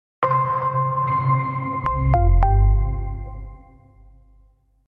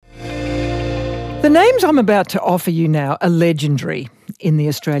The names I'm about to offer you now are legendary in the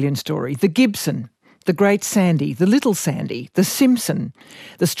Australian story. The Gibson, the Great Sandy, the Little Sandy, the Simpson,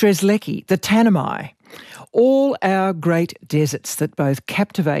 the Strzelecki, the Tanami. All our great deserts that both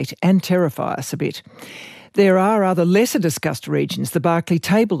captivate and terrify us a bit. There are other lesser discussed regions, the Barkly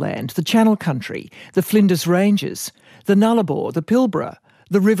Tableland, the Channel Country, the Flinders Ranges, the Nullarbor, the Pilbara,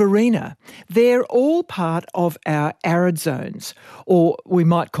 the Riverina. They're all part of our arid zones, or we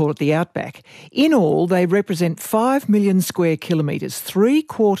might call it the outback. In all, they represent 5 million square kilometres,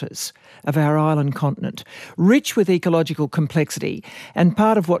 3/4 of our island continent, rich with ecological complexity, and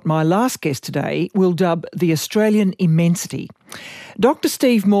part of what my last guest today will dub the Australian immensity. Dr.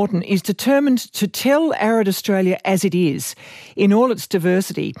 Steve Morton is determined to tell arid Australia as it is, in all its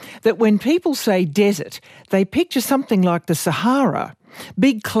diversity, that when people say desert, they picture something like the Sahara,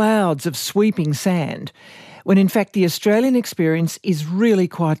 big clouds of sweeping sand, when in fact the Australian experience is really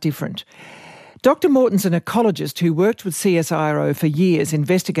quite different. Dr. Morton's an ecologist who worked with CSIRO for years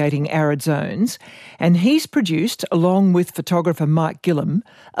investigating arid zones, and he's produced, along with photographer Mike Gillam,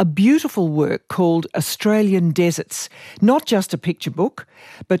 a beautiful work called Australian Deserts. Not just a picture book,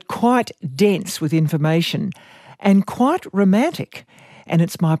 but quite dense with information and quite romantic. And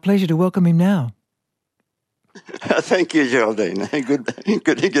it's my pleasure to welcome him now. Thank you, Geraldine. Good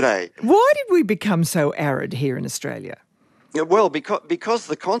day. Why did we become so arid here in Australia? Well, because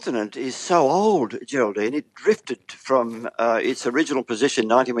the continent is so old, Geraldine, it drifted from its original position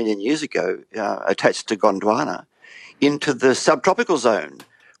 90 million years ago, attached to Gondwana, into the subtropical zone,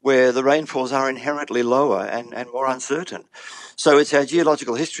 where the rainfalls are inherently lower and more uncertain. So it's our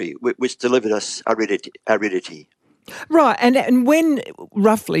geological history which delivered us aridity. Right, and when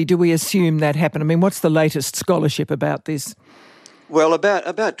roughly do we assume that happened? I mean, what's the latest scholarship about this? Well,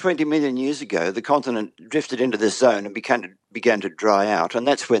 about 20 million years ago, the continent drifted into this zone and began to dry out, and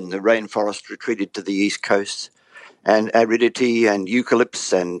that's when the rainforest retreated to the east coast, and aridity and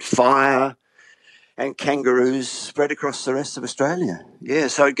eucalypts and fire and kangaroos spread across the rest of Australia. Yeah,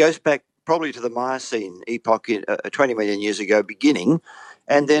 so it goes back probably to the Miocene epoch 20 million years ago beginning,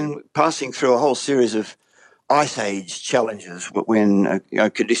 and then passing through a whole series of Ice Age challenges when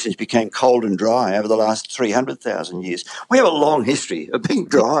conditions became cold and dry over the last 300,000 years. We have a long history of being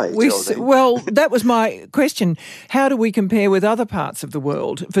dry. Well, that was my question. How do we compare with other parts of the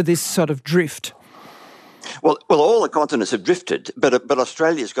world for this sort of drift? Well, all the continents have drifted, but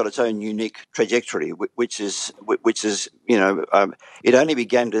Australia's got its own unique trajectory, which is it only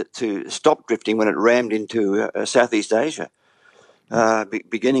began to stop drifting when it rammed into Southeast Asia.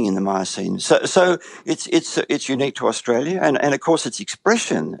 Beginning in the Miocene. So it's unique to Australia, and of course its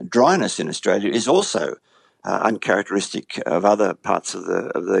expression, dryness in Australia, is also uncharacteristic of other parts of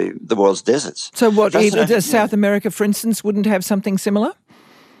the world's deserts. So what, South America, for instance, wouldn't have something similar?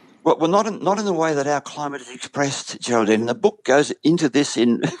 Well, not in the way that our climate is expressed, Geraldine. The book goes into this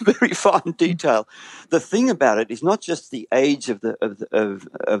in very fine detail. The thing about it is not just the age of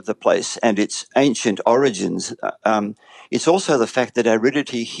the place and its ancient origins. It's also the fact that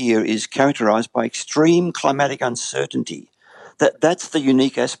aridity here is characterised by extreme climatic uncertainty. That's the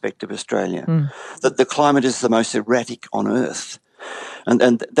unique aspect of Australia. That the climate is the most erratic on Earth,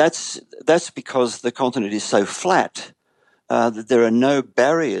 and that's because the continent is so flat. That there are no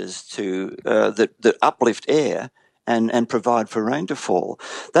barriers to that uplift air and provide for rain to fall.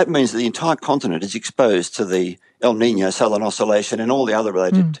 That means that the entire continent is exposed to the El Niño, Southern Oscillation, and all the other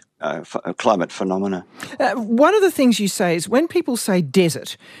related climate phenomena. One of the things you say is when people say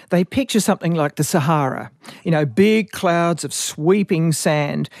desert, they picture something like the Sahara, big clouds of sweeping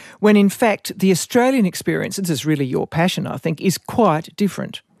sand, when in fact the Australian experience, and this is really your passion, I think, is quite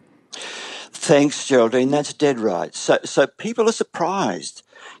different. Thanks, Geraldine. That's dead right. So people are surprised.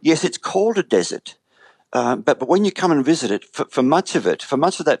 Yes, it's called a desert, but when you come and visit it, for much of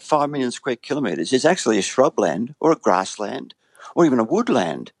that 5 million square kilometres, it's actually a shrubland or a grassland or even a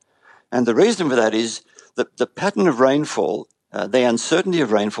woodland. And the reason for that is that the pattern of rainfall, the uncertainty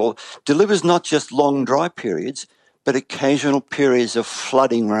of rainfall, delivers not just long dry periods, but occasional periods of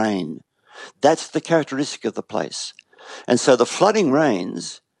flooding rain. That's the characteristic of the place. And so the flooding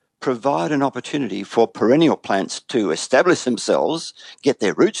rains provide an opportunity for perennial plants to establish themselves, get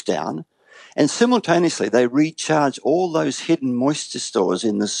their roots down, and simultaneously they recharge all those hidden moisture stores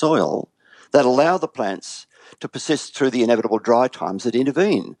in the soil that allow the plants to persist through the inevitable dry times that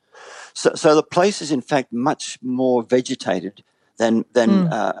intervene. So the place is in fact much more vegetated than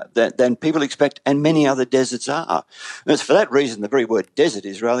people expect, and many other deserts are. And it's for that reason the very word desert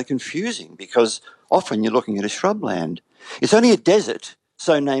is rather confusing, because often you're looking at a shrubland. It's only a desert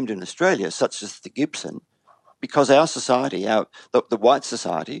so named in Australia, such as the Gibson, because our society, the white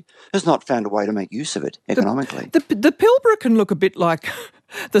society, has not found a way to make use of it economically. The Pilbara can look a bit like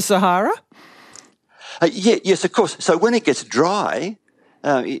the Sahara. Yes, of course. So when it gets dry,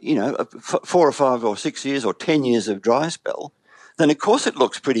 4 or 5 or 6 years or 10 years of dry spell, then of course it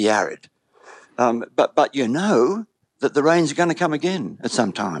looks pretty arid. But you know that the rains are going to come again at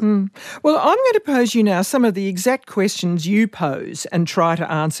some time. Well, I'm going to pose you now some of the exact questions you pose and try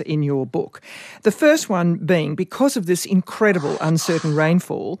to answer in your book. The first one being, because of this incredible uncertain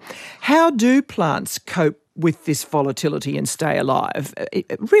rainfall, how do plants cope with this volatility and stay alive?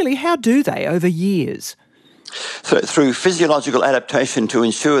 Really, how do they over years? Through physiological adaptation to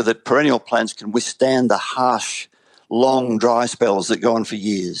ensure that perennial plants can withstand the harsh, long dry spells that go on for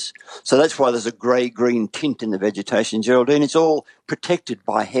years. So that's why there's a grey-green tint in the vegetation, Geraldine. It's all protected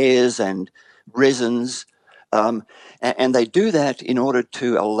by hairs and resins, and they do that in order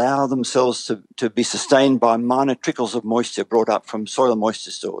to allow themselves to be sustained by minor trickles of moisture brought up from soil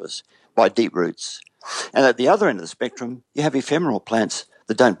moisture stores by deep roots. And at the other end of the spectrum, you have ephemeral plants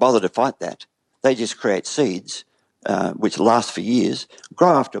that don't bother to fight that. They just create seeds, which last for years,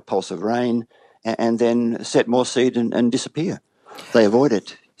 grow after a pulse of rain, and then set more seed and disappear. They avoid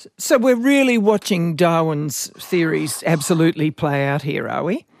it. So we're really watching Darwin's theories absolutely play out here, are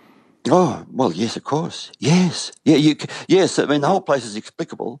we? Oh, well, yes, of course. Yes. Yeah, yes, I mean, the whole place is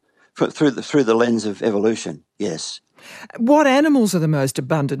explicable through the lens of evolution, yes. What animals are the most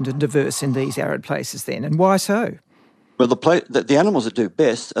abundant and diverse in these arid places then, and why so? Well, the animals that do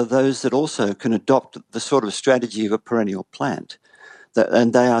best are those that also can adopt the sort of strategy of a perennial plant.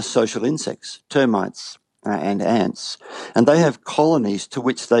 And they are social insects, termites and ants. And they have colonies to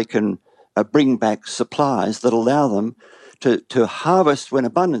which they can bring back supplies that allow them to harvest when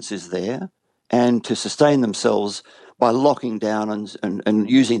abundance is there and to sustain themselves by locking down and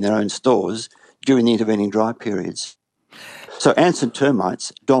using their own stores during the intervening dry periods. So ants and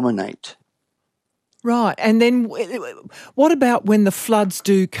termites dominate. Right. And then what about when the floods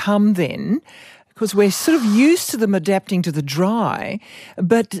do come then? Because we're sort of used to them adapting to the dry,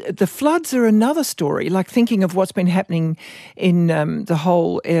 but the floods are another story, like thinking of what's been happening in the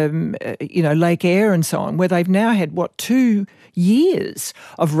whole, Lake Eyre and so on, where they've now had, 2 years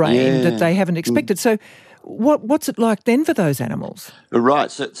of rain that they haven't expected. So what's it like then for those animals?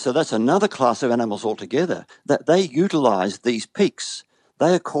 Right. So that's another class of animals altogether, that they utilise these peaks.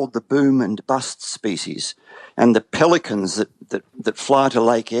 They are called the boom and bust species. And the pelicans that fly to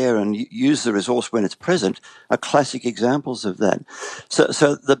Lake Eyre and use the resource when it's present are classic examples of that.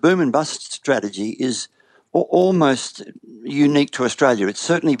 So the boom and bust strategy is almost unique to Australia. It's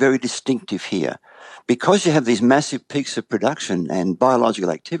certainly very distinctive here. Because you have these massive peaks of production and biological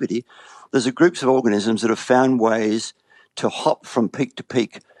activity, there's a groups of organisms that have found ways to hop from peak to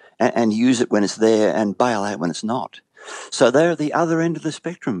peak and use it when it's there and bail out when it's not. So they're at the other end of the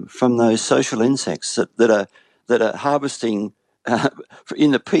spectrum from those social insects that are harvesting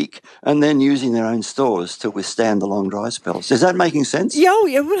in the peak and then using their own stores to withstand the long dry spells. Is that making sense? Yeah,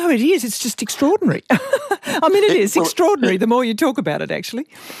 well, it is. It's just extraordinary. I mean, it is extraordinary the more you talk about it, actually.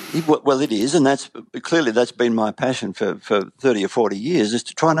 Well, it is, and that's been my passion for 30 or 40 years, is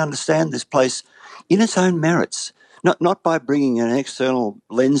to try and understand this place in its own merits, not by bringing an external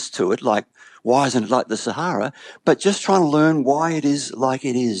lens to it, like why isn't it like the Sahara, but just trying to learn why it is like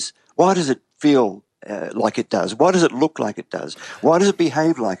it is. Why does it feel like it does? Why does it look like it does? Why does it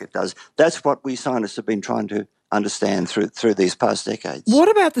behave like it does? That's what we scientists have been trying to understand through these past decades. What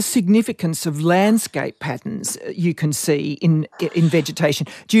about the significance of landscape patterns you can see in vegetation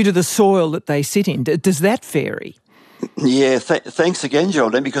due to the soil that they sit in? Does that vary? Yeah, thanks again,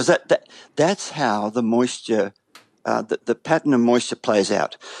 Geraldine, because that's how the moisture, the pattern of moisture plays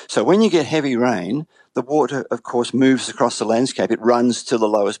out. So when you get heavy rain, the water, of course, moves across the landscape. It runs to the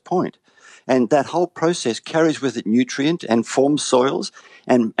lowest point. And that whole process carries with it nutrient and forms soils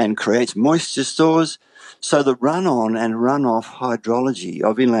and creates moisture stores. So the run-on and run-off hydrology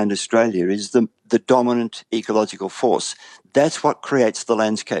of inland Australia is the dominant ecological force. That's what creates the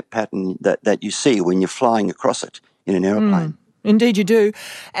landscape pattern that you see when you're flying across it in an aeroplane. Indeed you do.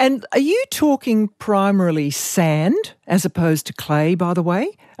 And are you talking primarily sand as opposed to clay, by the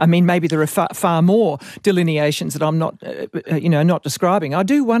way? I mean, maybe there are far more delineations that I'm not describing. I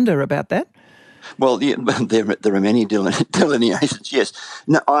do wonder about that. Well, yeah, there are many delineations, yes.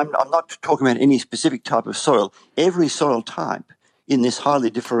 No, I'm not talking about any specific type of soil. Every soil type in this highly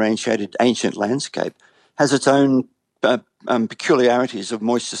differentiated ancient landscape has its own peculiarities of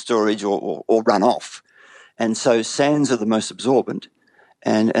moisture storage or runoff. And so sands are the most absorbent,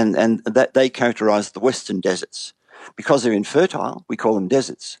 and that they characterise the western deserts. Because they're infertile, we call them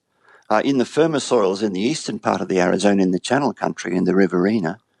deserts. in the firmer soils in the eastern part of the Arizona, in the Channel Country, in the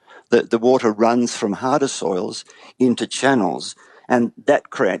Riverina, the water runs from harder soils into channels, and that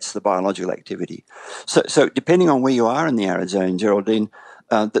creates the biological activity. So depending on where you are in the Arizona, Geraldine,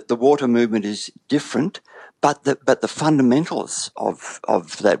 the water movement is different, but the fundamentals of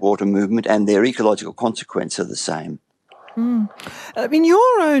that water movement and their ecological consequence are the same. I mean,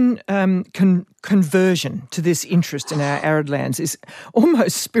 your own conversion to this interest in our arid lands is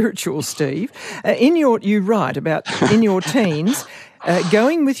almost spiritual, Steve. You write about in your teens,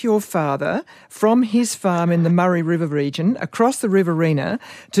 going with your father from his farm in the Murray River region across the Riverina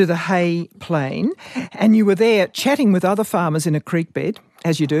to the Hay Plain, and you were there chatting with other farmers in a creek bed,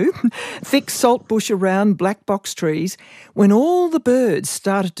 as you do, thick salt bush around black box trees, when all the birds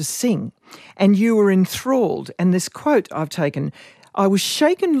started to sing and you were enthralled. And this quote I've taken, "I was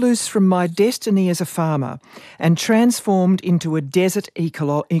shaken loose from my destiny as a farmer and transformed into a desert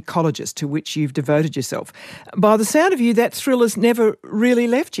ecologist," to which you've devoted yourself. By the sound of you, that thrill has never really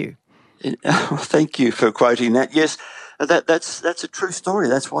left you. Thank you for quoting that. Yes, that's a true story.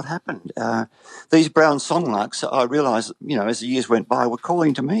 That's what happened. These brown songlarks, I realised, as the years went by, were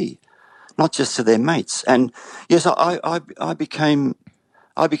calling to me, not just to their mates. And yes, I became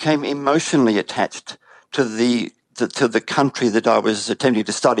emotionally attached to the country that I was attempting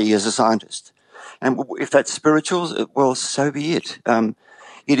to study as a scientist. And if that's spiritual, well, so be it.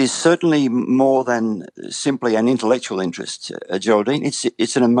 It is certainly more than simply an intellectual interest, Geraldine.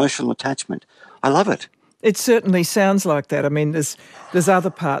 It's an emotional attachment. I love it. It certainly sounds like that. I mean, there's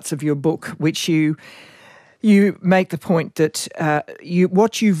other parts of your book which you make the point that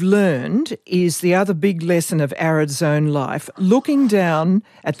what you've learned is the other big lesson of arid zone life, looking down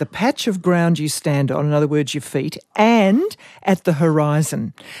at the patch of ground you stand on, in other words, your feet, and at the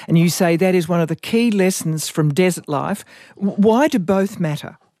horizon. And you say that is one of the key lessons from desert life. Why do both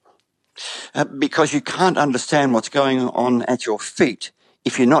matter? Because you can't understand what's going on at your feet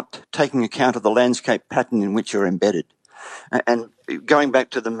if you're not taking account of the landscape pattern in which you're embedded. And going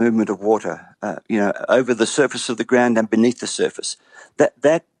back to the movement of water, over the surface of the ground and beneath the surface,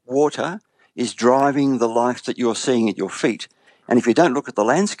 that water is driving the life that you're seeing at your feet. And if you don't look at the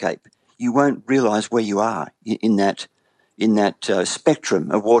landscape, you won't realise where you are in that spectrum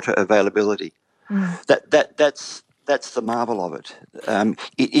of water availability. That's the marvel of it.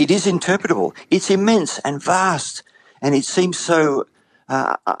 It is interpretable. It's immense and vast, and it seems so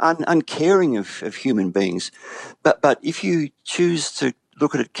uncaring of human beings. But if you choose to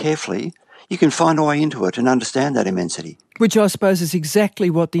look at it carefully, you can find a way into it and understand that immensity. Which I suppose is exactly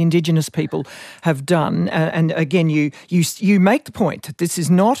what the Indigenous people have done. And again, you make the point that this is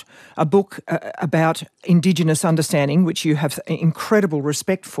not a book about Indigenous understanding, which you have incredible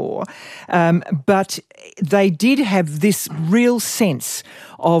respect for, but they did have this real sense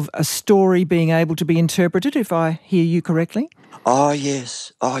of a story being able to be interpreted, if I hear you correctly. Oh,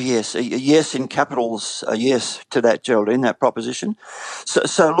 yes. Yes, in capitals, yes to that, Geraldine, that proposition.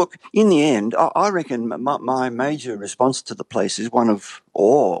 So look, in the end, I reckon my major response to the place is one of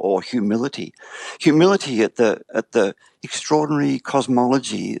awe or humility. Humility at the extraordinary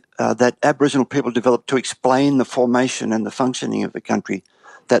cosmology that Aboriginal people developed to explain the formation and the functioning of the country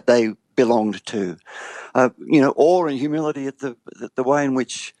that they belonged to. Awe and humility at the way in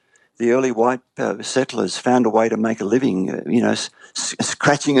which the early white settlers found a way to make a living,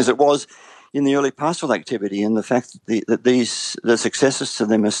 scratching as it was in the early pastoral activity, and the fact that the successors to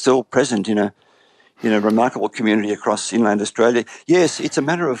them are still present in a remarkable community across inland Australia. Yes, it's a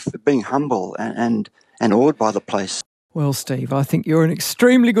matter of being humble and awed by the place. Well, Steve, I think you're an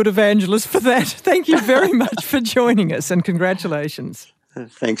extremely good evangelist for that. Thank you very much for joining us, and congratulations.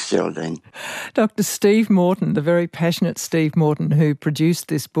 Thanks, Geraldine. Dr. Steve Morton, the very passionate Steve Morton, who produced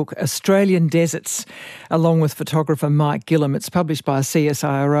this book, Australian Deserts, along with photographer Mike Gillam. It's published by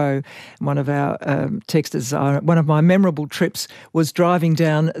CSIRO. One of our texters, one of my memorable trips was driving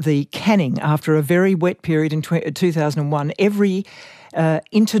down the Canning after a very wet period in 2001. Every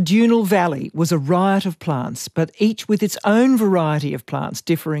interdunal valley was a riot of plants, but each with its own variety of plants,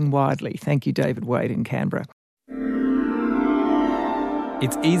 differing widely. Thank you, David Wade in Canberra.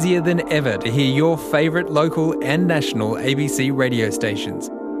 It's easier than ever to hear your favourite local and national ABC radio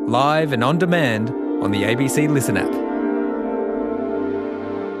stations, live and on demand on the ABC Listen app.